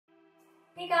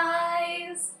Hey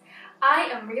guys! I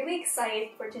am really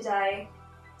excited for today.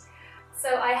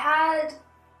 So I had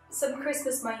some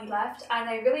Christmas money left and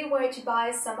I really wanted to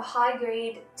buy some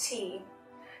high-grade tea.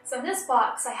 So in this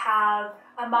box I have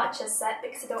a matcha set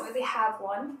because I don't really have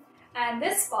one. And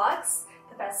this box,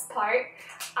 the best part,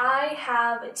 I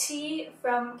have a tea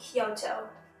from Kyoto,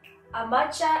 a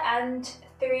matcha and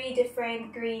 3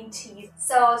 different green teas.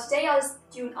 So today I'll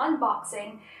just do an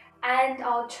unboxing and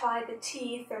I'll try the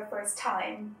tea for the first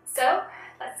time. So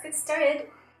let's get started.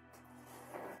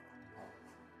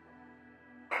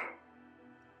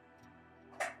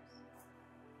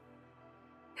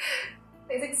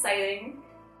 It's exciting.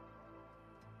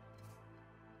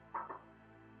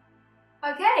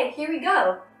 Okay, here we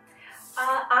go.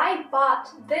 I bought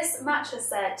this matcha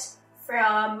set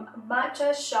from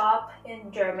Matcha shop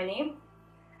in Germany.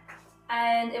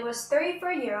 And it was 34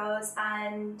 euros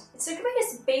and it's a really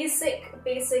just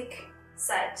basic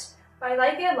set, but I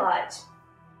like it a lot.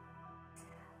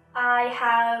 I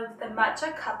have the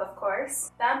matcha cup, of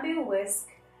course, bamboo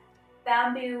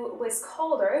whisk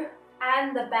holder,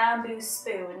 and the bamboo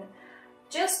spoon,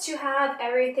 just to have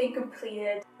everything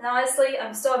completed. And honestly,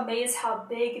 I'm so amazed how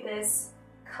big this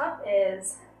cup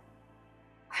is.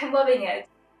 I'm loving it.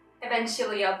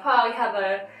 Eventually, I'll probably have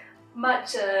a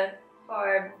matcha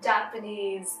or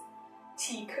Japanese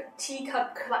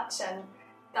teacup collection.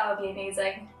 That would be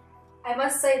amazing. I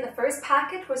must say the first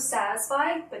package was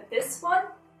satisfying, but this one?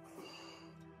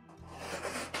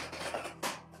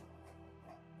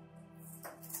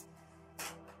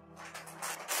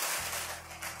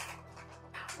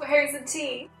 Where's the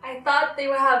tea? I thought they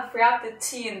would have wrapped the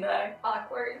tea in there.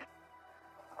 Awkward.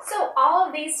 So all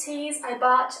of these teas I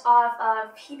bought off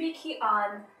of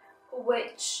hibiki-an,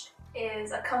 which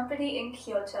is a company in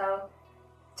Kyoto,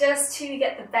 just to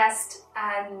get the best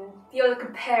and be able to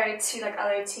compare it to like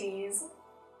other teas.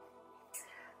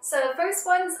 So the first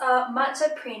one's a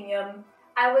matcha premium.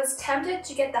 I was tempted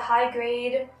to get the high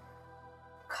grade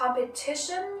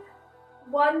competition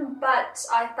one, but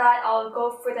I thought I'll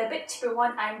go for the bit cheaper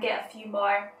one and get a few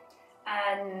more,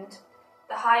 and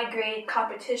the high grade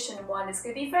competition one is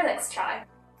going to be for next try.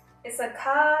 It's a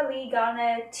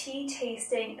Kaligane tea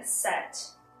tasting set.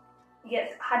 You get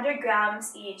 100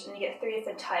 grams each and you get 3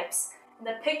 different types. And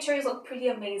the pictures look pretty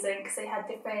amazing because they had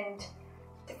different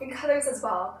colors as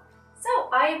well. So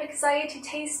I'm excited to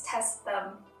taste test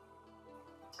them.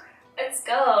 Let's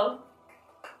go!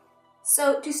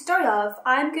 So to start off,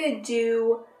 I'm going to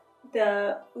do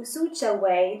the usucha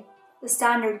way, the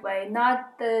standard way,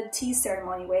 not the tea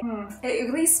ceremony way.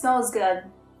 It really smells good.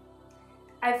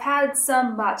 I've had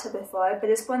some matcha before, but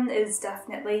this one is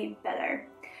definitely better.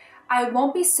 I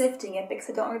won't be sifting it because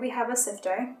I don't really have a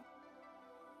sifter.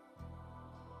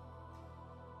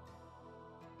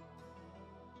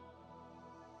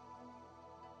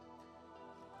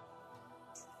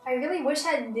 I really wish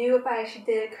I knew if I actually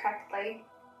did it correctly.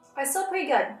 But it's still pretty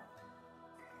good.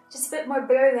 Just a bit more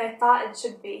bitter than I thought it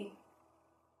should be.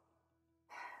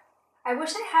 I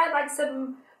wish I had like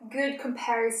some good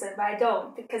comparison, but I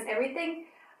don't, because everything,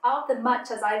 all of the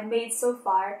matchas I've made so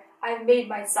far, I've made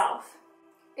myself.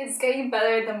 It's getting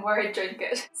better the more I drink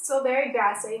it. Still very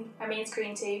grassy. I mean, it's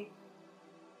green tea.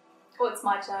 Oh, it's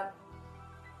matcha.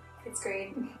 It's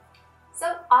green.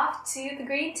 So off to the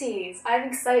green teas. I'm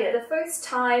excited. The first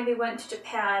time we went to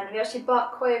Japan, we actually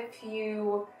bought quite a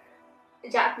few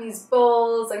Japanese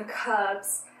bowls and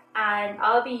cups, and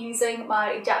I'll be using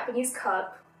my Japanese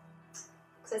cup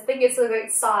because I think it's a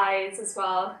great size as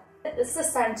well. This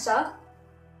is a sencha.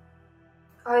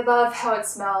 I love how it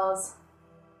smells.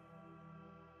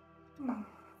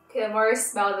 Okay, the more I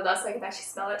smell, the less I can actually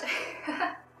smell it.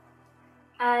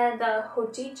 And the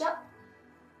hojicha.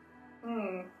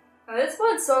 Now this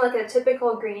one smells like a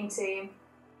typical green tea,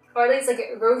 or at least like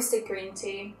a roasted green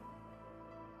tea.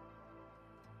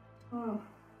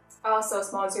 Also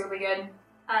smells really good.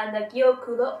 And the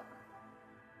gyokuro.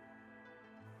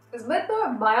 It's a bit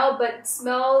more mild, but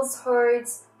smells quite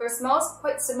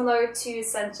similar to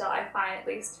sencha, I find at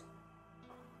least.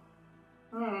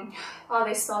 Oh,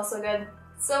 they smell so good.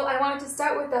 So I wanted to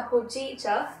start with the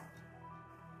hojicha.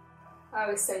 I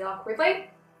always say it awkwardly.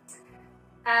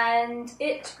 And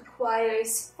it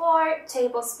requires 4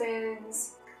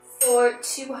 tablespoons for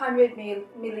 200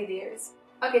 milliliters.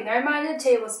 Okay, never mind the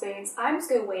tablespoons. I'm just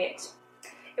gonna weigh it.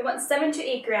 It wants 7 to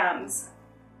 8 grams.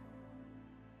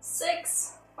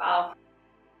 6. Wow.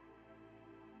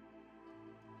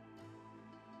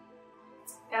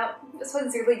 Yep, this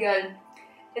one's really good.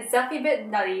 It's definitely a bit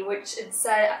nutty, which it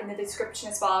said in the description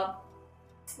as well.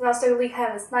 It also really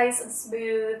have this nice and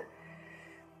smooth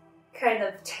kind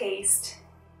of taste.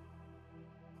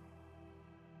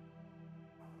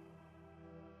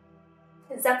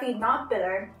 It's definitely not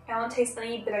bitter. I don't taste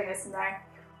any bitterness in there,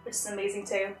 which is amazing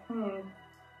too.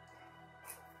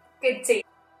 Good tea.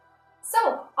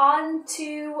 So, on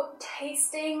to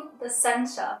tasting the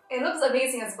sencha. It looks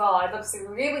amazing as well. It looks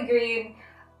really green.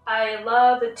 I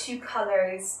love the two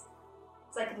colors.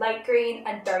 It's like light green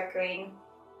and dark green.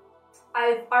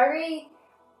 I've already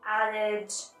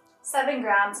added 7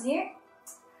 grams in here.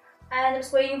 And I'm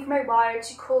just waiting for my water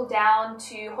to cool down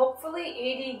to hopefully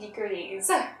 80 degrees.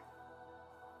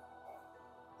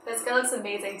 This guy looks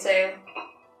amazing too.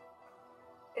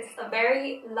 It's a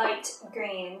very light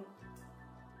green.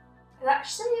 It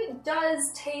actually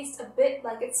does taste a bit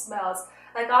like it smells.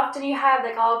 Like often you have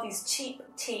like all of these cheap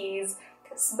teas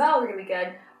that smell really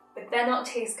good, but then don't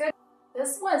taste good.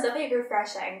 This one is definitely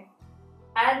refreshing.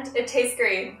 And it tastes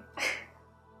green.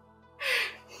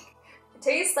 It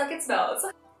tastes like it smells.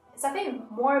 It's definitely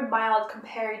more mild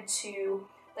compared to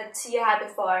the tea I had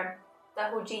before, the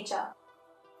hojicha.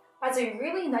 It has a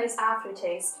really nice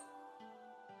aftertaste.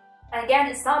 And again,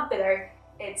 it's not bitter.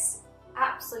 It's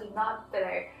absolutely not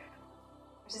bitter,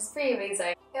 which is pretty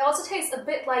amazing. It also tastes a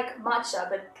bit like matcha,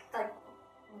 but like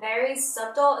very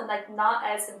subtle and like not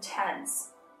as intense.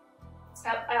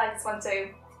 Yep, I like this one too.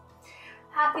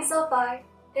 Happy so far.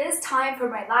 It is time for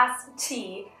my last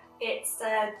tea. It's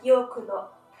the gyokuro.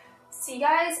 See you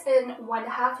guys in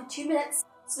 1.5 to 2 minutes.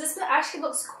 So this one actually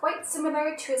looks quite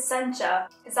similar to a sencha.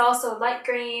 It's also light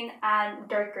green and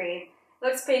dark green. It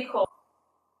looks pretty cool.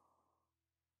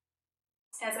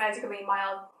 And it's actually really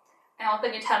mild. And I don't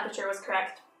think your temperature was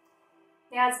correct.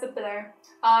 Yeah, it's a bit bitter.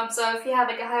 So if you have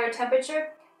like a higher temperature,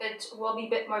 it will be a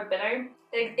bit more bitter.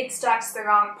 It extracts the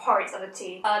wrong parts of the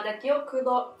tea. The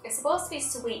gyokuro is supposed to be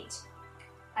sweet.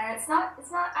 And it's not,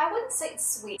 I wouldn't say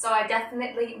it's sweet. So I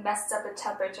definitely messed up the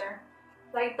temperature.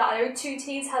 Like the other two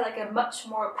teas had like a much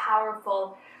more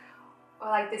powerful or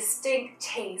like distinct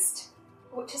taste,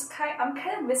 which is I'm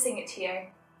kind of missing it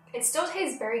here. It still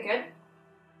tastes very good,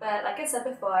 but like I said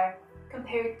before,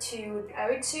 compared to the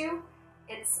other two,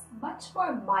 it's much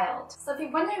more mild. So if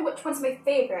you're wondering which one's my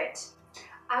favorite,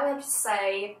 I would have to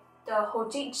say the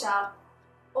hojicha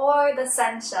or the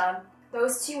sencha.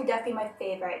 Those two were definitely my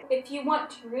favorite. If you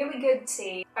want really good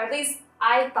tea, or at least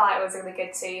I thought it was really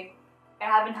good tea, I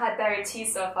haven't had better tea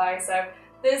so far, so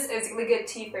this is really good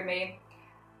tea for me.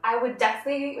 I would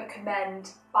definitely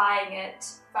recommend buying it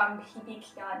from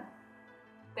Hibiki-an.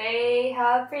 They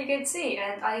have pretty good tea,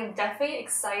 and I am definitely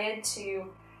excited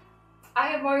to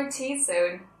buy more tea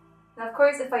soon. And of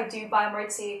course, if I do buy more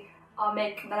tea, I'll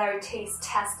make another taste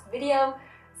test video.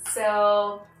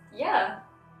 So yeah,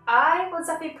 I was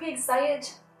definitely pretty excited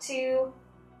to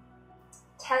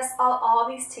test out all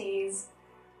these teas.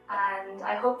 And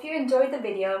I hope you enjoyed the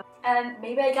video, and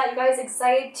maybe I got you guys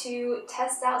excited to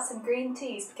test out some green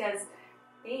teas because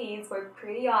these were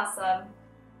pretty awesome.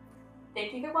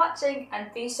 Thank you for watching, and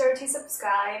be sure to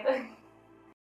subscribe.